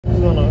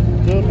is on a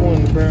good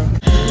one, bro.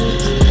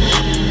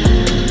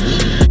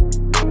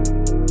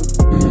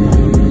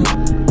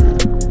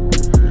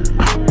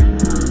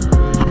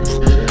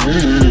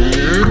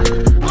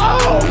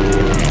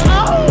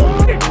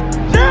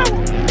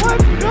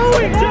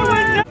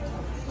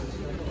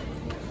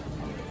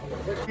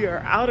 We are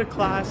out of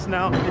class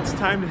now. It's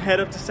time to head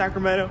up to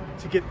Sacramento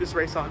to get this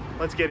race on.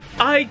 Let's get it.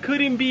 I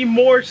couldn't be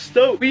more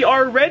stoked. We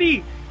are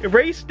ready.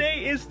 Race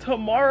day is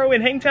tomorrow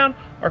in Hangtown.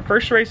 Our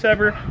first race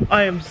ever.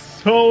 I am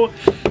so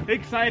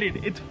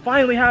excited. It's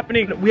finally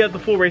happening. We have the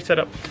full race set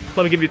up.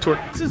 Let me give you a tour.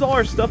 This is all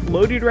our stuff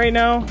loaded right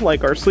now,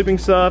 like our sleeping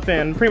stuff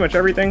and pretty much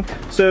everything.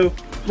 So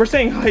we're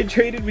staying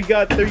hydrated. We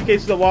got 30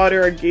 cases of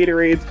water, our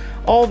Gatorades,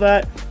 all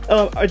that.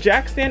 A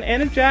jack stand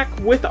and a jack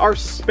with our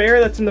spare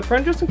that's in the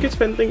front, just in case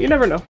of anything. You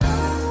never know.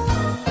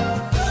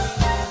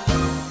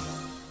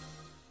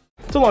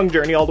 It's a long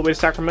journey all the way to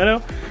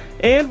Sacramento,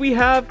 and we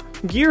have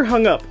gear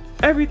hung up.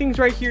 Everything's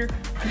right here,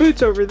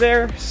 boots over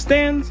there,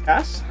 stands,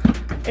 gas,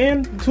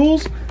 and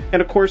tools,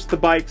 and of course the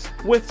bikes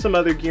with some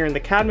other gear in the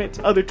cabinets,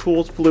 other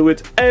tools,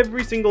 fluids,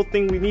 every single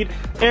thing we need,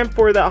 and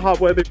for that hot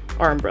weather,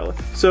 our umbrella.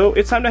 So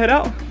it's time to head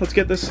out. Let's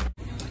get this.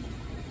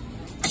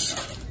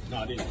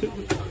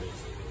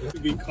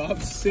 We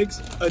caught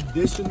 6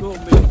 additional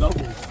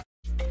mid-doubles.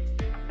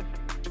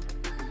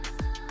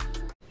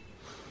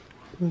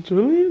 It's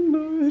really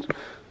annoyed.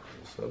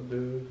 What's up,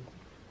 dude?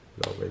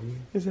 Y'all ready?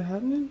 Is it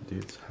happening?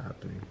 Dude, it's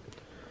happening.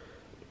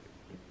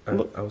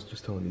 I was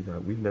just telling you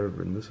that we've never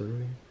ridden this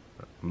already.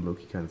 I'm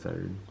low-key kind of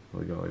tired.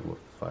 We got like, what,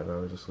 5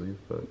 hours of sleep,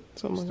 but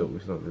we're still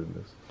doing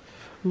this.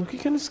 I'm low-key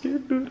kind of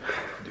scared, dude.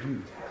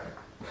 Dude.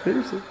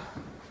 Seriously.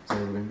 So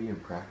we're gonna be in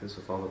practice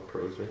with all the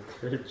pros right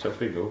there,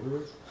 jumping over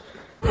us.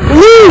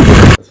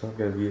 That's not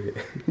gonna be it.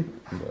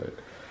 But,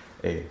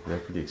 hey,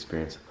 never for the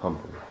experience.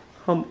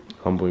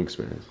 Humbling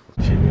experience.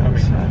 I'm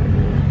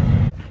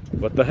excited.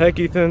 What the heck,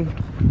 Ethan?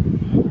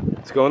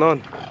 What's going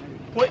on?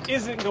 What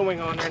isn't going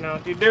on right now,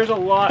 dude? There's a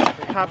lot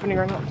happening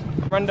right now.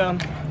 Rundown.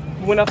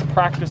 We went out to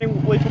practice.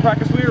 Late for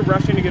practice, we were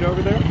rushing to get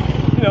over there.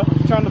 You know,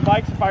 turned the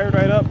bikes, fired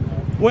right up.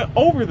 Went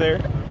over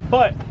there,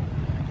 but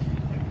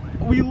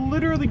we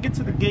literally get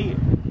to the gate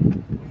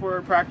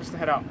for practice to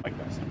head out like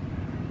this.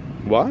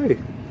 Why?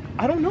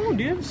 I don't know,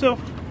 dude. So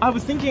I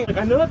was thinking, like,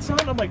 I know that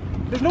sound. I'm like,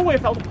 there's no way I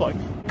felt the plug.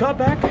 Got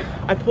back,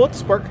 I pull out the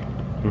spark.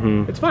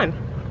 It's fine,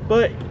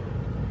 but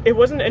it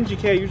wasn't an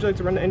NGK. I usually like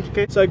to run the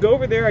NGK. So I go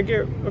over there, I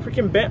get a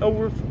freaking bent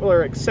over for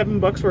like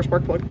 $7 for a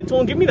spark plug. I told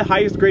him, give me the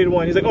highest graded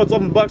one. He's like, oh, it's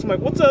 $11. I'm like,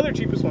 what's the other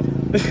cheapest one?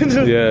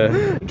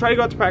 Yeah. I try to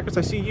go out to practice,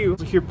 I see you.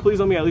 So here, please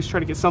let me at least try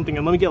to get something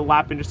and let me get a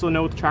lap in just so I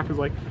know what the track is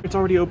like. It's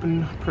already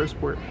open pro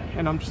sport,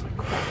 and I'm just like,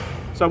 crap.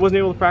 So I wasn't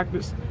able to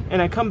practice.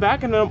 And I come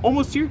back and I'm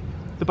almost here.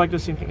 The bike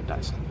does the same thing, it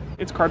dies.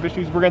 It's carb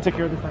issues, we're gonna take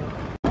care of this thing.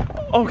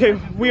 Okay,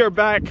 we are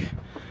back.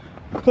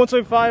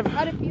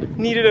 175,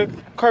 needed a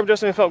carb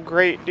adjustment, it felt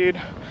great,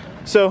 dude.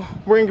 So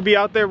we're gonna be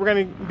out there, we're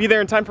gonna be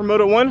there in time for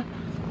Moto 1.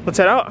 Let's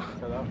head out.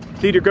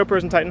 Dude, your GoPro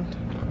isn't tightened.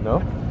 No?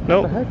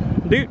 Nope. What the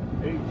heck? Dude.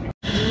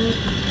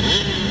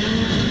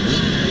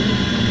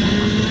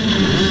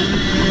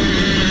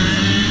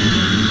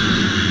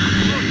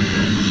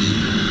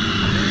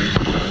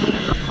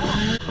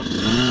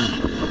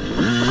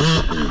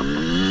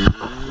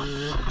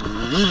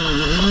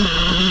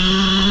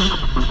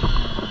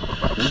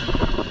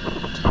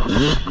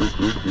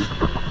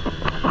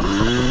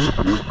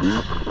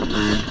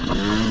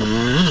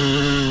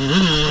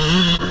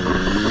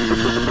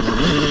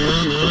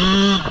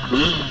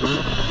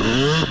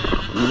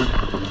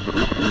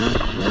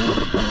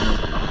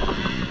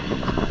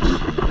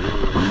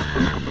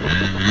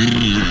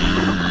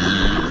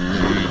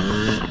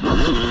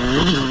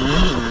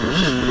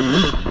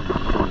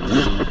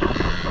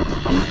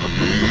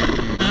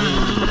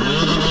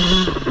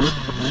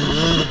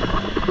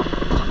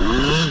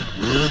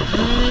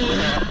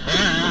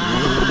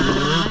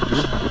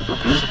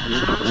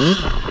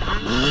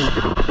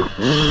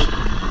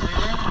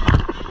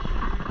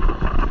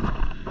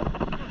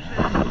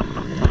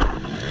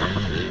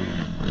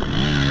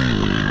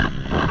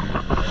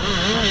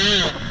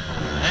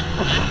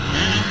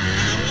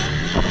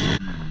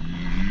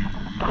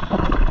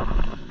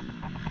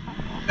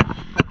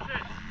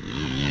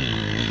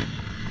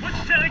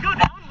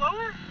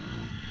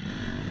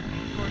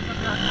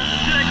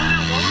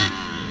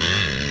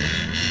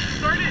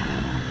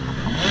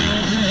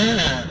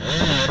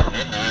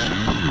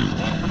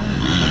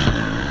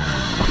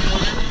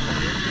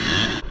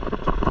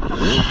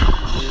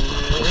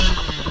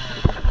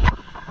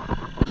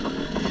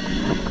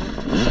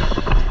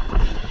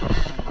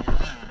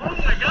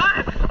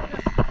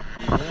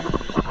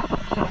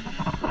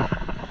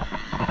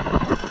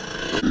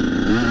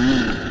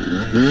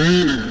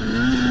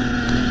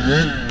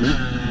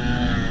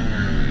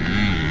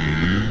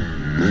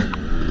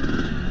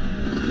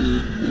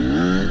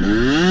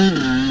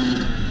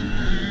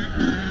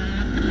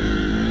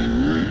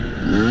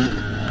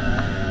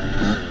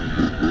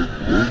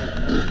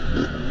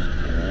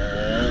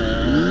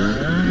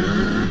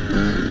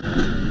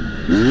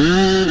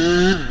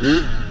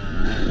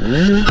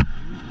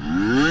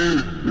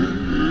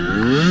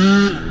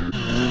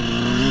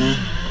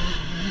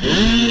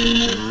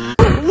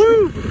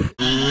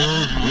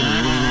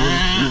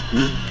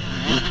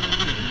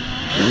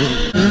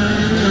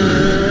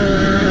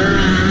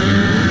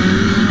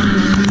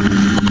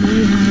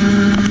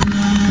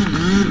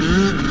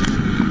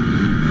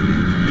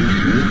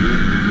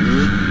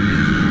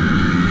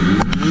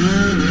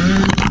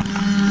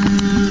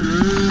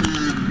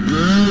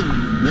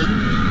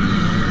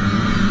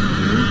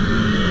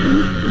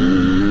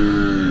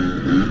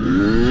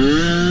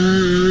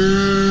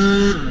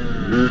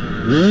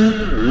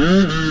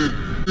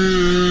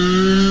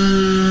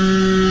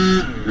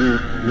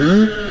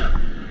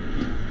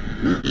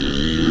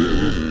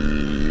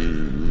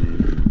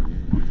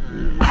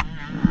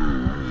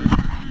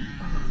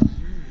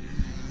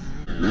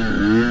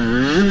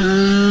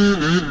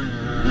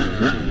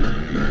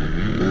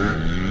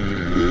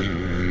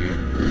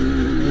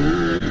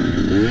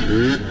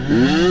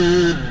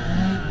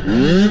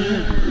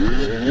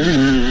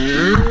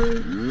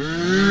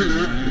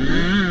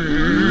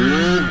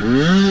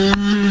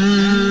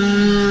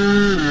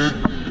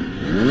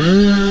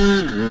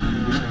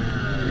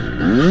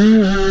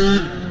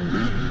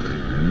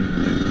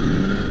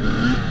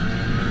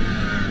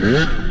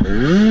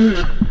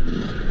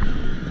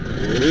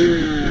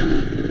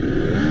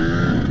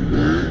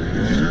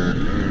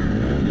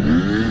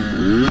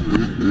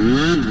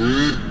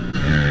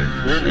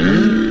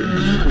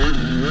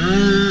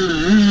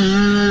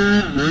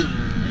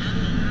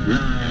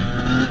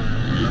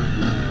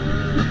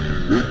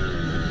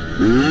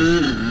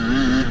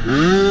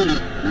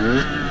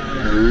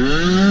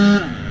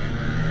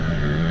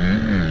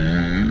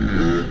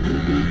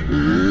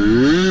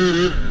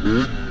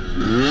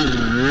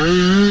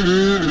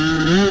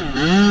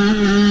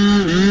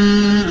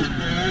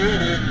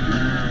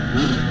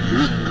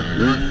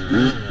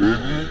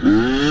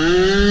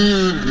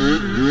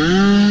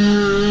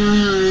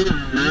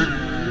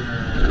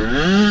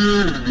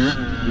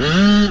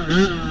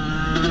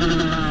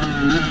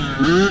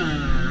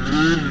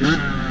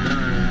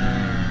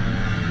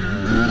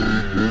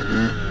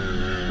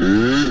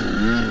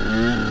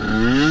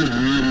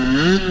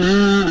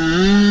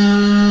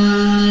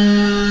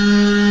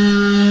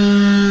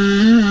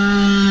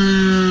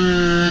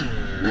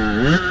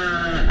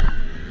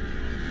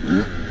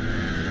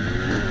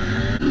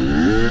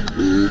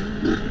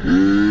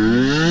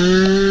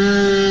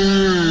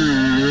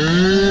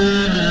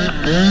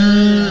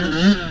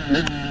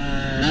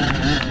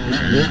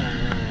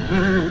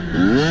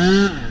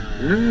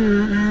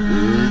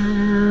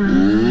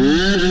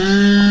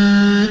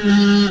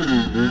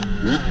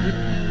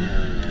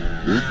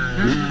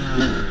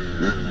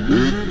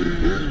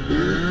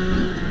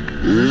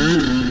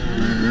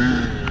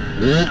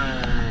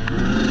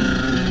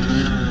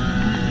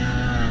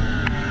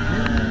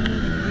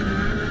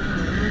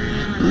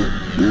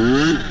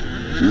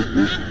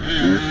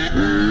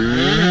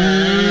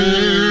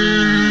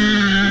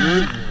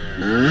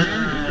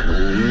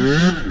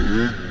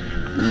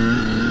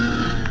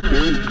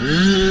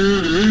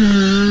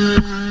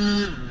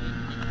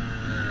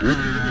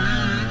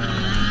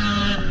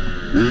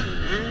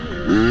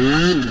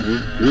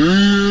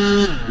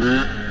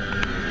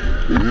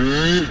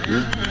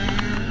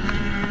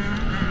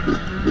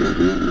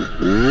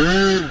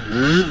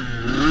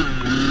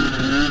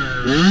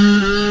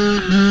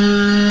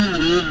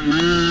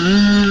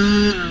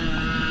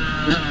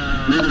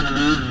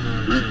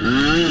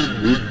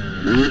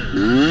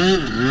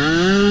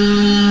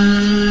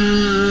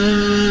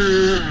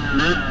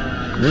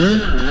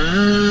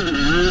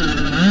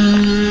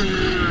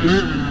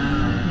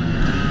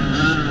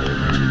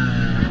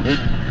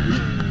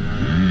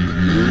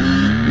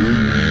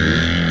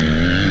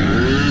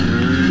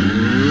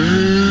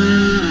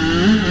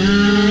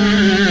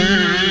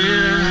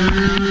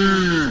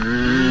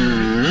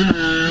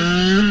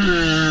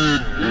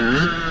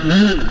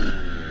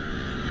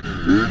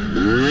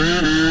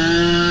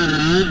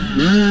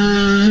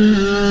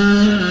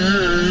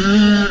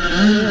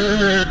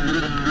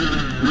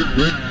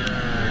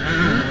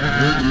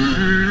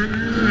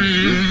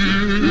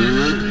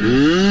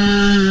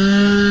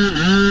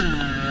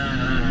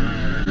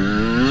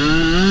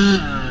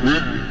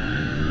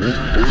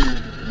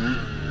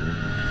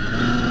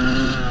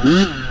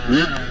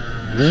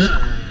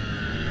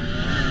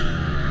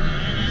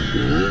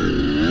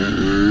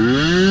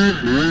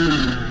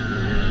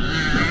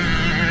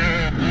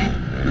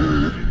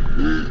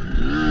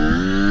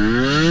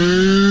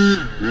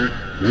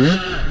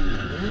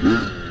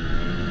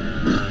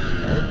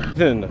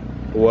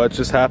 What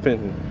just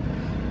happened?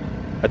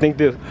 I think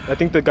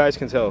the guys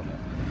can tell.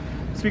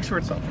 Speaks for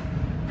itself.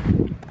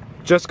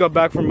 Just got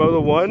back from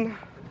Moto 1.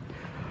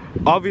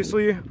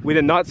 Obviously, we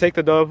did not take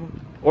the dub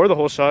or the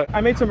whole shot. I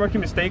made some rookie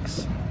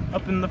mistakes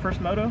up in the first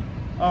moto.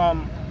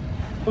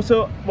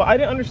 So what I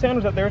didn't understand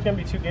was that there was gonna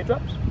be 2 gate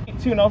drops. Gate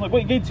 2, and I was like,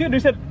 wait, gate 2? They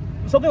said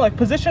something like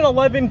position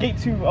 11, gate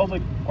 2. I was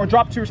like, or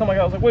drop 2 or something like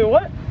that. I was like, wait,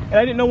 what? And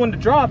I didn't know when to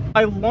drop.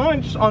 I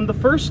launched on the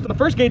first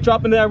gate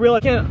drop, and then I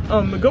realized I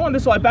can't go on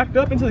this, so I backed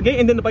up into the gate,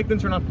 and then the bike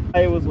didn't turn on.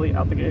 I was late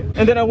out the gate,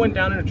 and then I went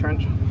down in a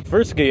trench.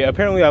 First gate,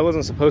 apparently I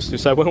wasn't supposed to,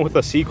 so I went with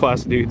the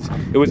C-class dudes.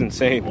 It was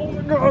insane. Oh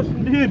my gosh,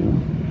 dude.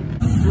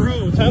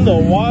 Bro, time to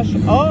wash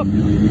up.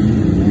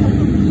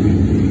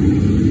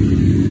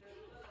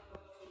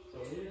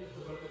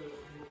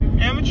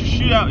 Amateur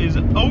shootout is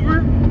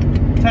over.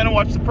 Time to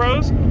watch the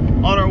pros.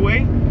 On our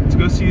way to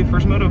go see the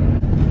first moto.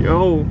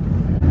 Yo.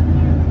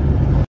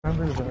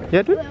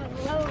 Yeah, dude.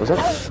 What's up?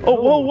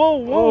 Oh,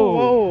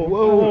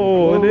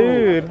 whoa,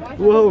 dude.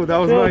 Whoa, that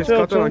was nice.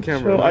 Caught that on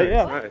camera. Nice,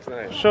 yeah.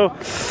 Nice. Show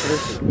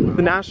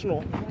the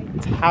national.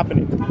 It's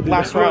happening.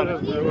 Last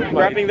round.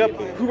 Wrapping it up.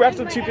 Who wraps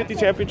up 250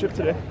 championship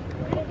today?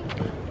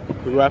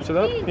 Who wraps it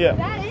up? Yeah.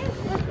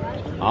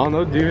 I don't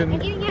know, dude.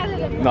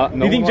 No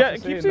you think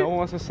Jet keeps it? No one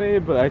wants to say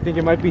it, but I think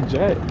it might be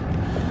Jet.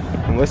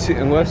 Unless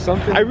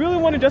something. I really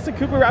wanted Justin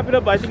Cooper wrap it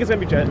up, but I think it's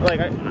gonna be Jet. Like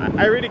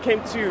I already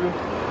came to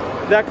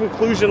that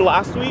conclusion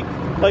last week.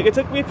 Like it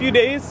took me a few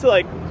days to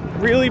like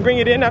really bring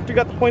it in after you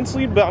got the points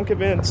lead, but I'm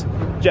convinced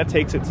Jet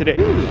takes it today.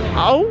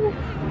 Oh.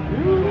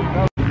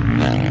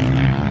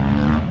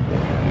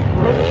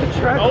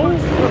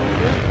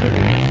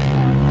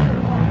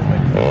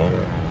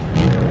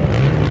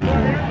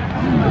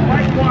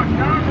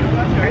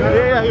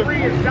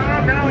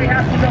 Now we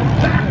have to go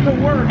back to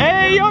work.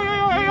 Hey, yo,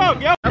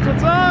 that's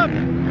what's up.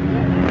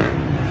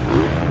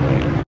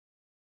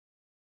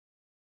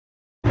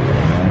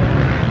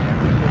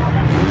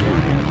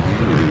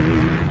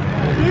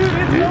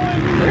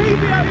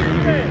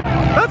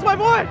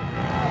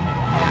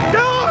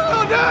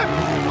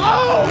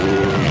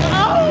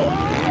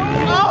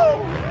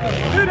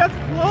 that's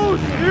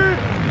close, dude.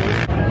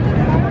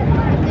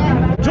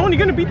 John, you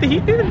gonna beat the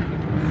heat, dude?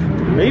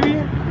 Maybe.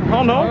 I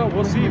don't know.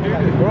 We'll see, dude.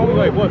 We're only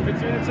like, what,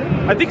 15 minutes in?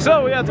 I think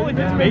so, yeah, it's only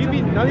 15 minutes.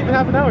 Maybe not even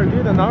half an hour,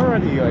 dude. An hour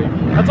already, like.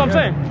 That's what I'm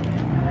saying.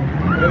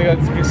 We gotta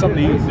get something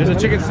to eat. There's a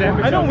chicken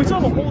sandwich. I know, we still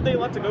have a whole day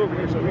left to go over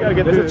here, so we gotta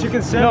get There's through a this.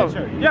 chicken sandwich.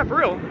 No. Yeah, for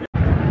real.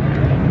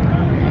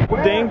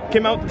 Dane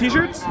came out with the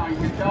t-shirts.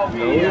 You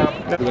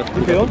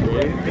feel?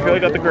 You feel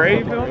like got the gray,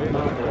 you feel?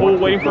 Oh,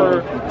 waiting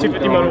for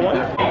 250 Moto 1.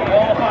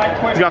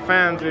 He's got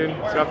fans, dude.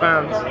 He's got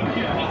fans.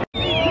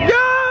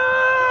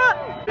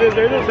 Yeah!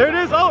 There it is, there it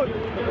is. Oh,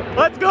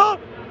 let's go.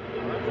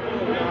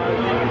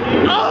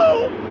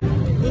 Oh!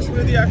 Little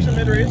smoothie action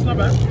mid-race, not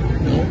bad.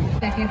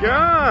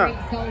 Yeah!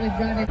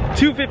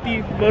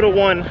 250 Moto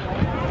 1. I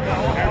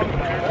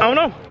don't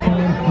know. A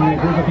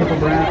group of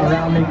people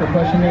around me for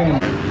pushing me.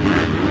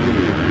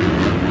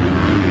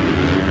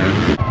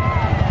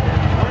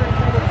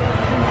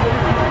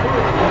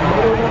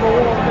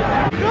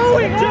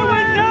 Going to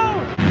it now!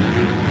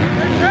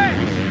 Hey!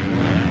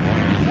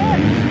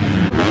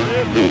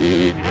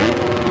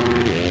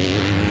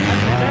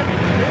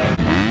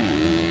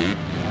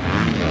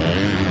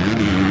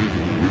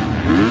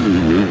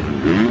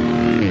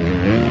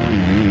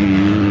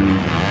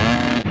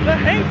 The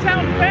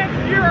Hangtown fans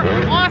here are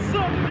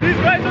awesome! These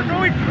guys are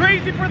going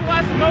crazy for the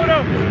last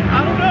moto.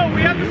 I don't know,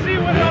 we have to see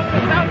what it all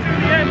comes out to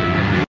in the end.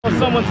 Oh,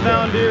 someone's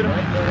down, dude.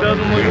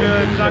 Doesn't look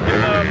good, it's not good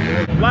enough.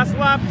 Last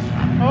lap.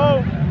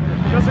 Oh,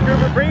 Justin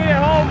Gruber bringing it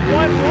home.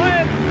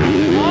 1-1.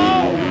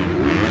 Oh!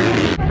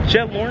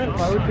 Jet Lawrence,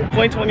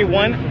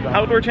 2021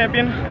 outdoor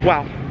champion.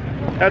 Wow,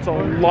 that's a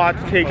lot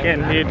to take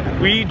in, dude.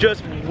 We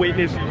just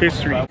witnessed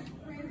history.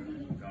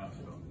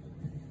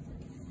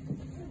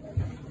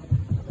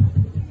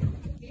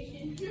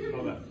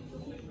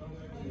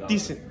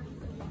 Decent.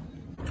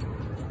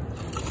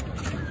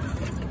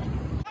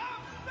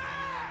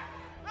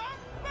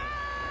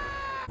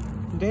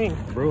 Dang.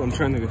 Bro, I'm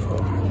trying to get.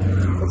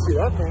 Let's see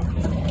that thing.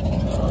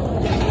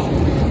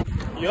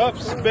 Yup,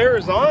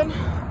 spares on.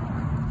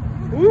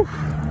 Woo,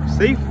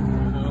 safe.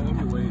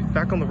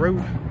 Back on the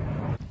road.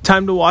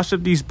 Time to wash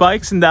up these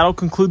bikes, and that'll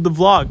conclude the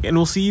vlog, and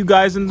we'll see you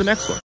guys in the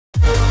next one.